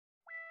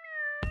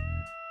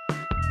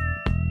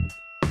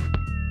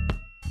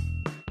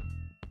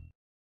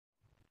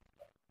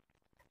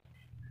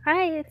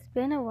Hi, it's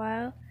been a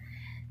while.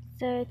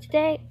 So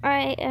today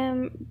I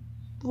am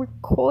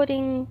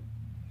recording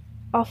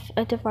off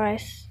a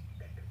device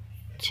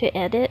to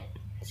edit,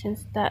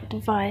 since that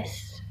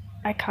device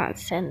I can't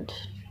send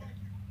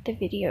the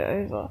video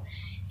over.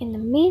 In the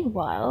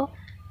meanwhile,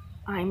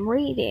 I'm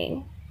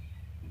reading,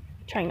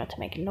 trying not to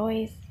make a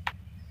noise,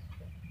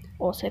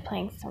 also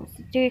playing some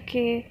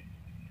Sudoku.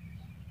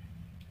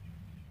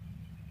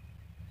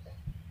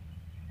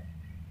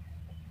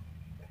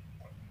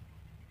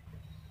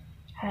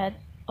 Had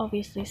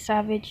obviously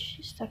Savage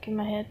stuck in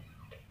my head.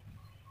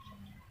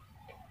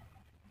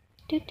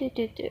 Do.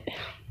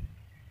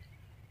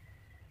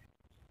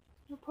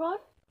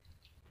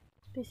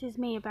 This is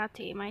me about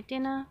to eat my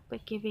dinner,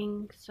 but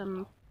giving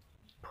some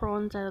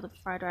prawns out of the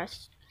fried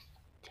rice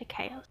to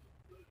Chaos.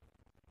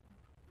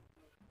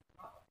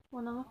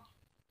 Wanna?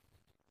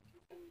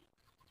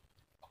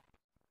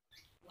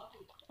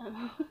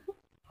 Are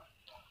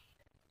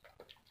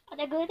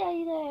they good?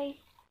 Are they?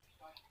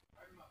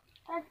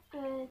 That's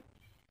good.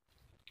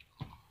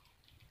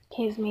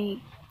 Here's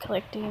me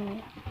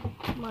collecting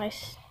my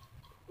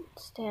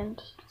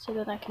stand so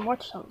that I can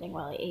watch something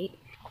while I eat.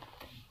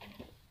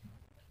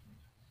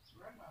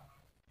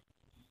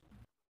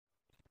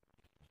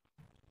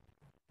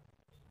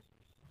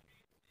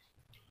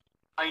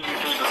 You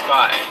through the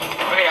sky.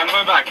 Okay, I'm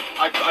going back.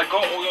 I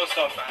got all your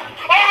stuff back.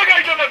 Oh my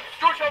god, jump down!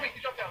 George, help me!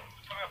 You jump down.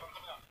 I'm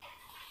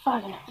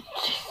coming up.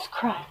 Fucking Jesus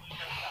Christ.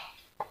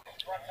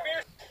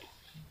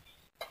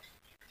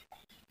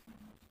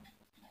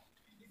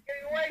 He's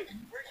getting away!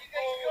 Where'd you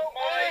guys go? Oh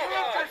my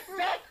god!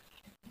 No!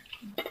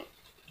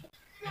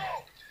 No!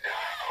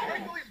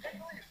 Break the leaves! Break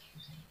the leaves!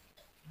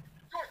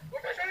 George!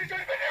 Look, there's Johnny!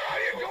 Johnny's been there! Out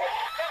here!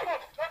 Come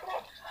on! Come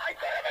on! I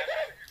got him! I got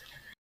him!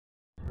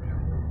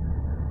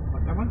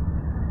 Pertama,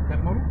 cat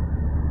model,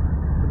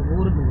 the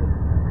water door,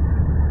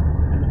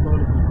 and the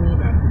bottom before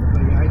that, with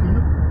the V8 in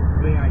it,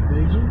 V8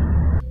 diesel.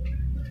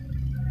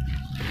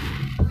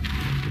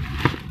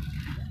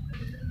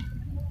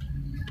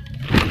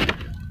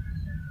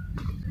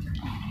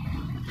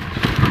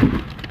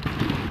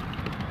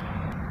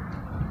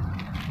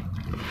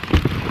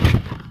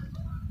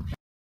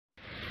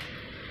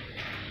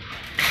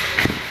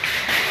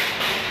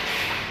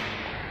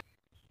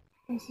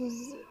 This is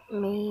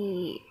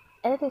me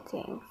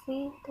editing.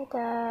 See?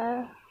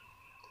 Ta-da!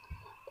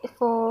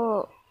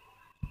 For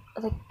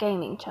the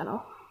gaming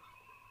channel.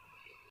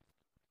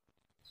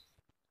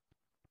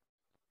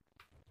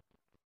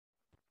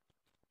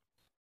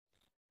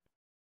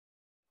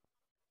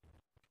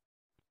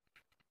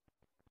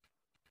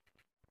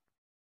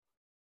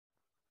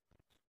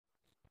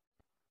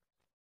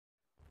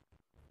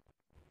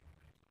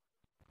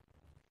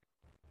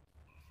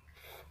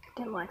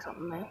 Didn't like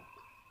something there.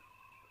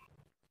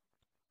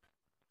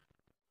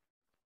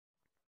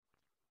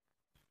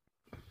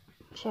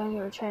 Showing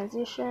you a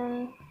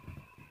transition.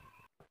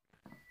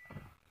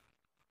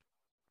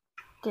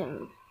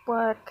 Didn't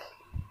work.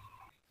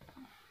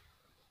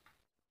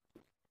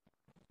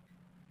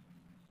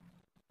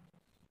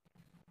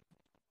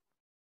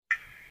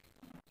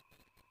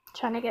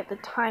 Trying to get the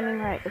timing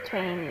right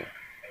between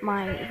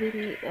my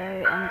video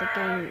and the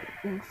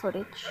gaming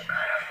footage.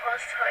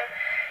 Last time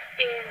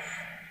is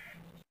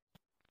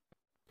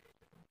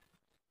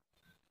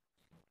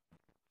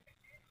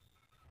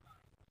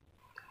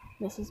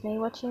This is me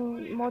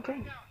watching more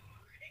Dream.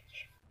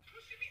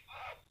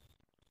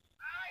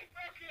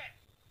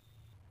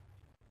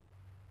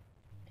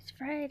 It's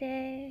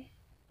Friday.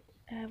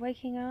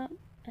 Waking up,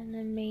 and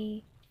then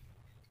me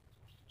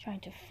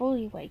trying to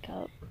fully wake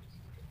up.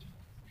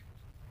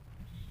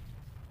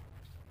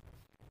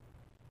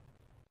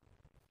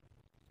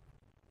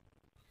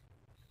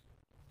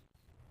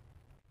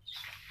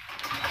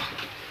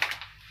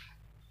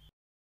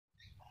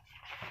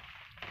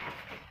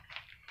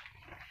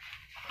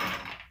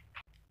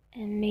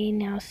 And me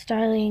now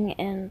styling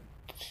and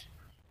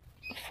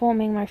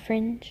forming my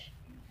fringe.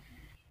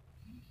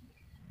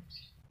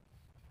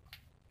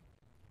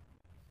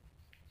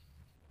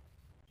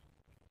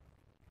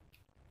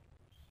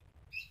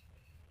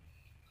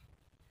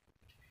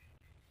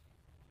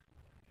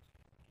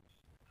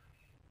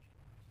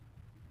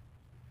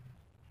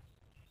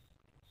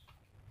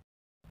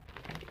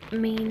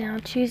 Me now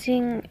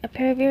choosing a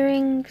pair of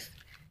earrings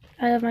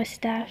out of my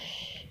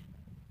stash.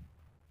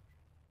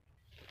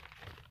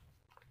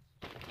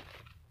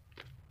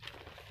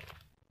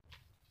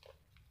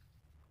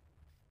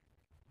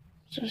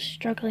 So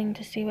struggling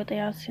to see what they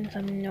are since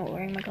I'm not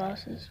wearing my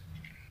glasses.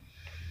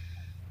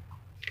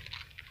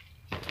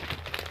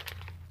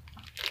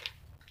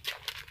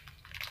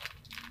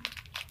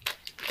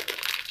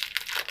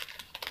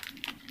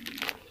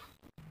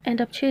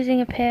 End up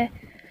choosing a pair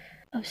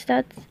of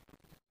studs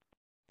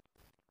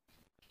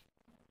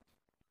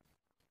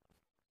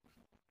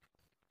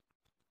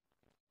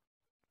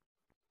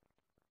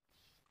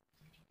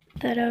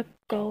that are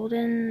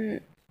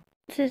golden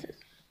scissors.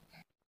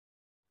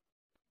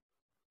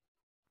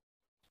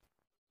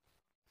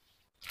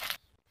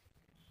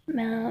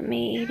 Now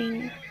me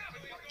eating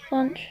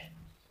lunch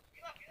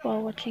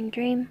while watching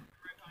Dream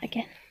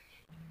again.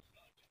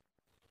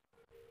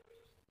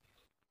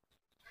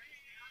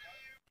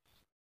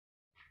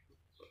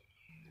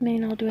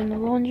 Meanwhile doing the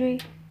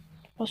laundry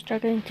while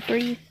struggling to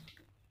breathe.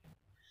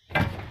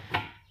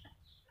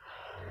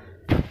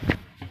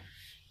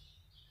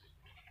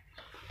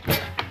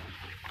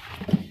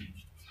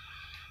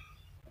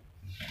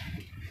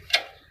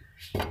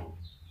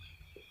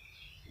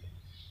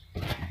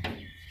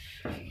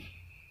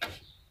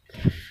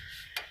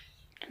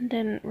 And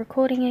then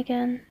recording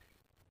again.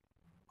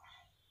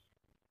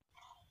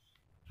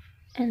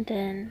 And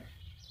then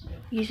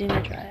using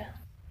the dryer.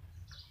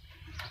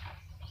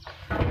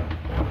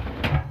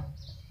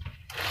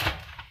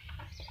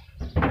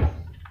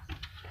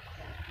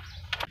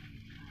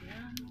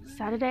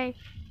 Saturday,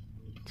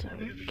 so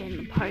getting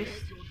the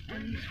post.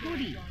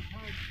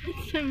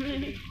 It's so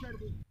many.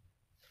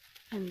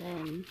 And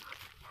then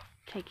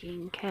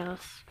taking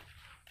Chaos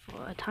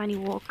for a tiny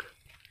walk.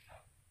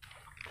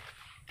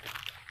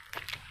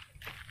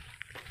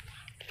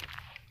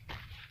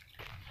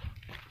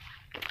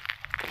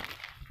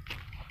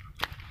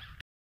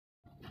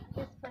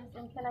 Yes, please,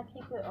 and can I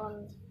keep it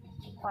on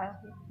file?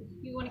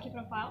 You want to keep it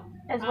on file?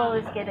 As well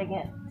as getting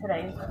it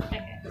today.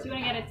 Okay, so you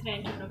want to get it today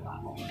and keep it on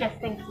file? Yes,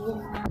 thank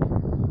you.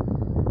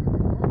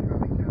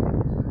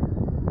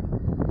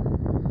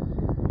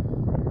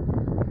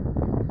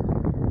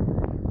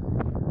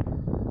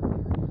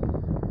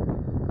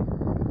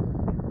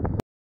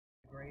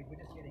 We're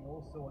just getting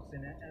all sorts,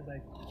 and as I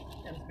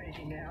am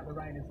speaking now, the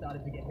rain has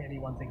started to get heavy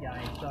once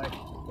again. So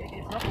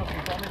it's not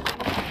looking promising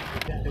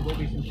that there will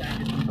be some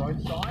changes on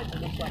both sides.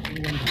 It looks like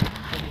England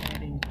will be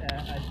handing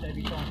a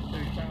debut chance to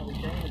Charlie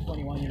Dean, the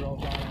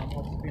 21-year-old right-arm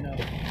off spinner.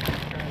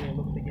 Australia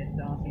look to get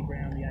Darcy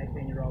Brown, the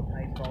 18-year-old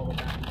pace bowler,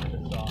 back to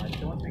the side.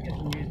 So once we get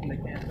some news from the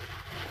camp.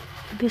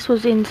 This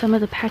was in some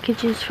of the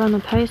packages from the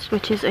post,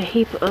 which is a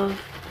heap of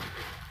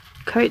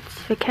coats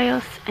for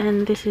Chaos,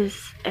 and this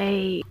is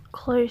a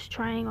clothes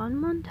trying on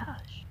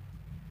montage.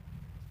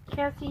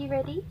 Chaos, are you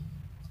ready?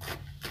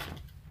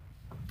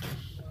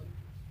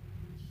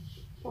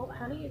 Well,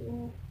 how do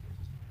you...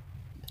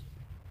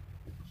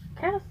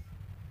 Chaos?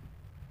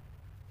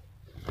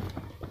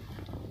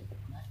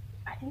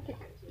 I think it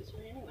goes this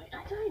way anyway.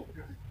 I don't.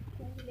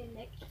 Maybe the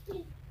next.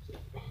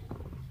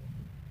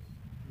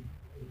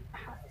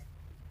 How's this?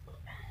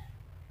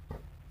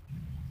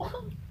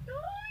 Oh, no!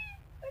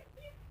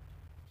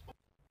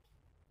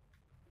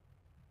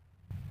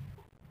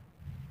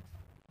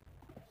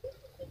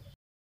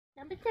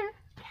 Number 2.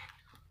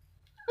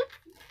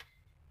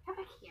 Come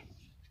back here.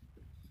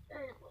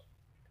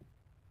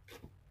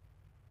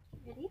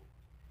 Ready?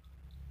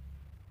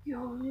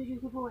 You're a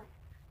good boy.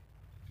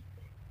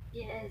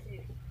 Yes.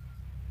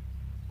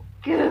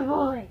 Good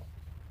boy.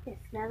 Yes,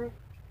 smell it.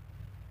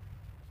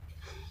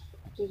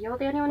 Okay, you're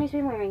the only one who's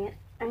been wearing it.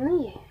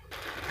 Only you.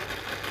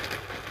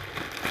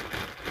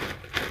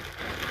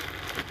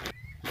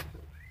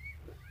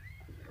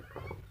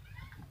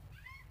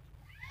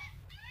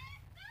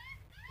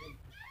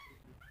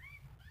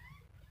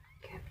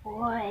 Good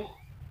boy.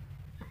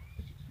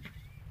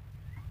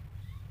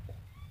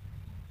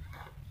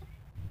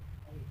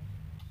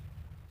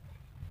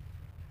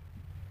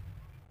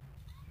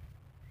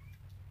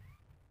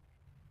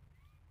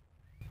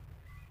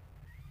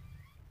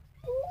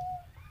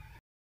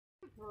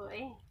 Good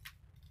boy.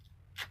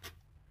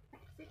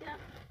 Sit down.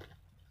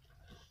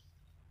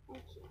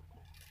 Thank you.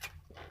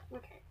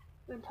 Okay.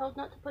 We're told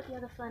not to put the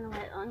other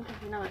flannelette on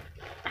because we know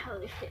how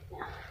they fit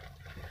now.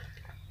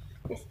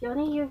 Yes,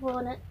 Johnny, you've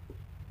worn it.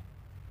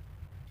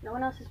 No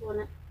one else has worn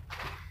it.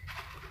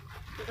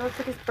 There's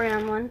also this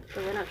brown one,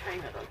 but we're not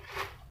trying that on.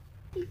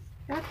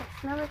 Okay,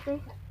 smell it, there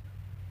you go.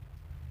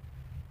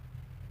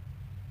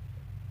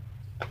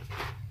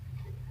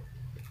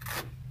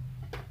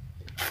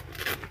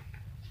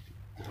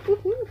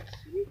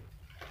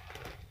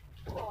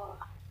 Oh,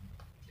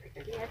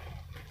 yeah.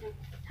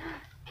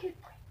 Good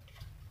boy.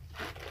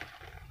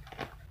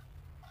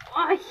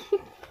 Oh,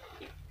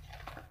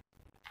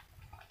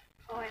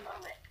 oh, I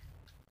love it.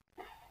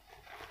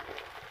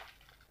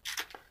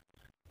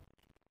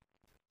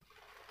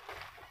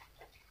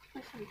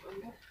 This one's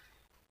longer.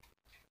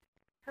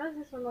 How is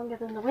this one longer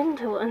than the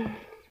winter one?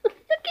 Look at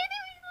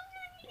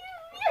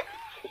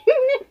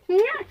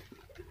it!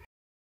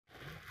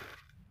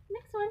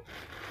 Next one.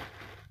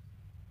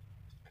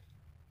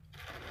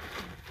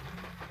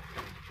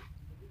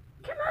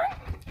 Come on.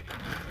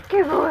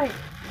 Good boy.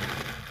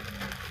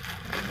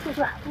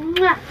 Mwah.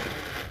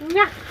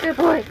 Mwah. Good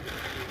boy.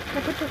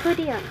 Now put your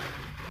hoodie on.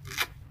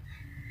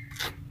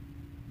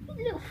 A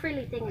little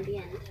frilly thing at the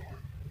end.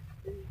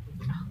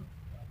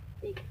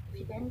 Big. If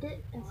you bend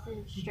it instead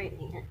of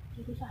straightening it,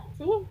 you'll be fine.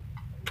 See?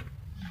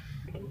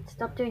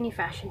 Stop doing your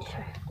fashion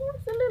show. Oh,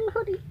 it's a little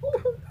hoodie.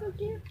 Oh, so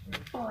cute.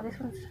 Oh, this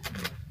one's...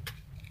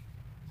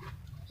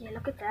 Yeah,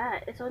 look at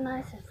that. It's all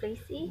nice and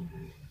fleecy.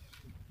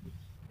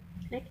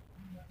 Leg.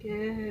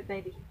 Good,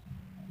 baby.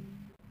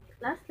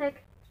 Last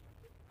leg.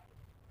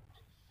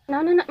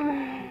 No, no, no.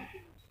 I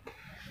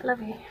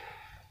love you.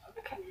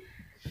 Okay.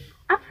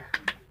 Up,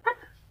 up,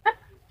 up.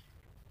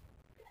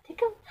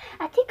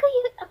 I tickle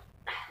you. Up.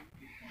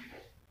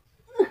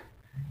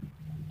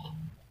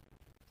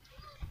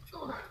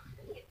 Oh.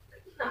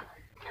 No,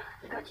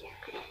 I got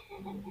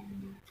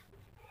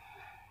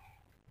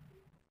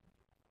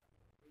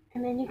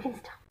And then you can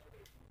stop.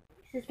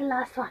 This is the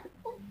last one.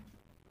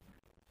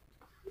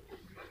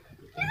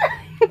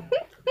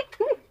 It's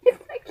so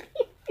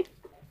cute.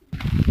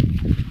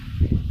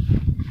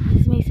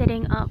 This is me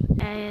setting up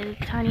a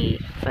tiny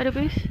photo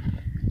booth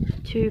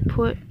to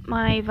put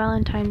my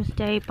Valentine's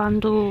Day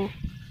bundle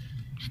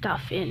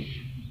stuff in.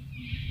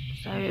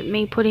 So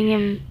me putting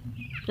in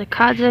the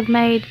cards I've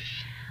made,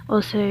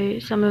 also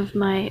some of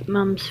my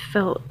mum's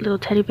felt little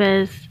teddy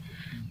bears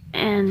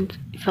and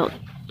felt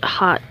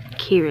heart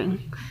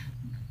keyrings.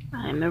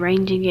 I'm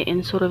arranging it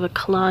in sort of a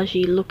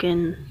collagey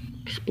looking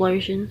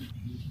explosion.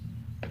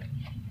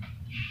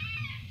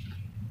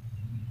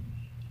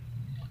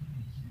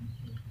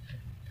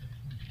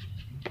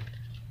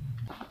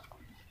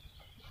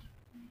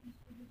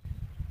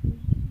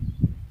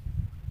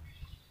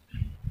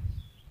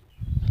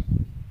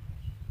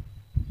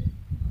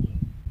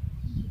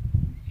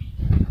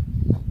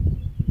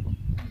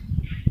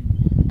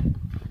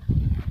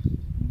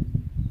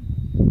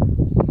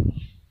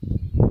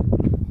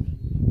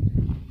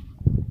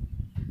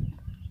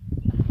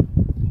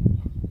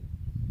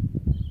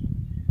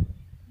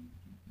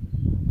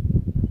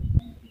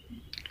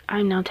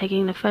 I'm now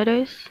taking the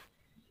photos.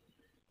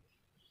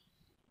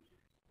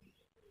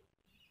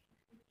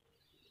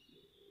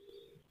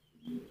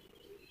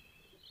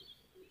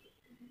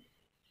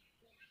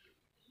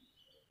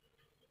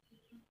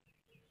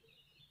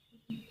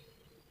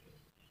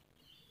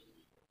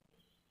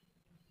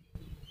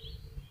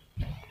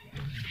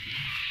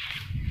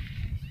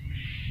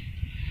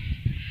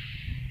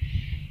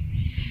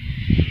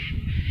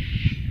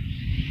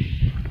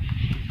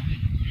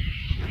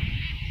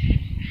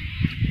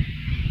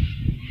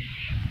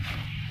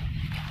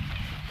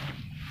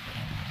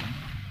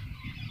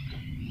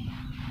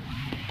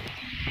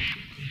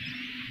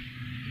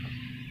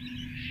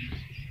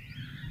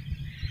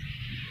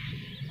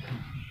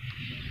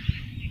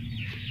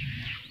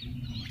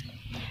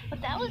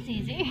 But that was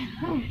easy.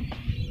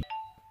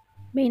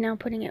 Me now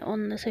putting it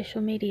on the social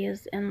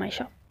medias and my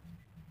shop.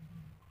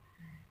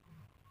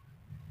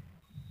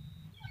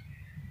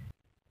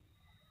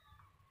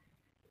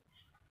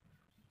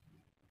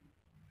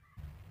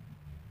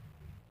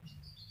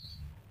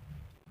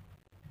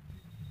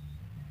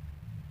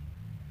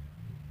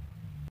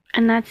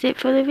 And that's it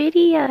for the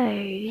video.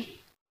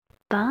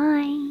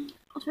 Bye.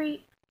 All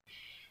three.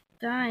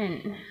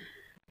 Done.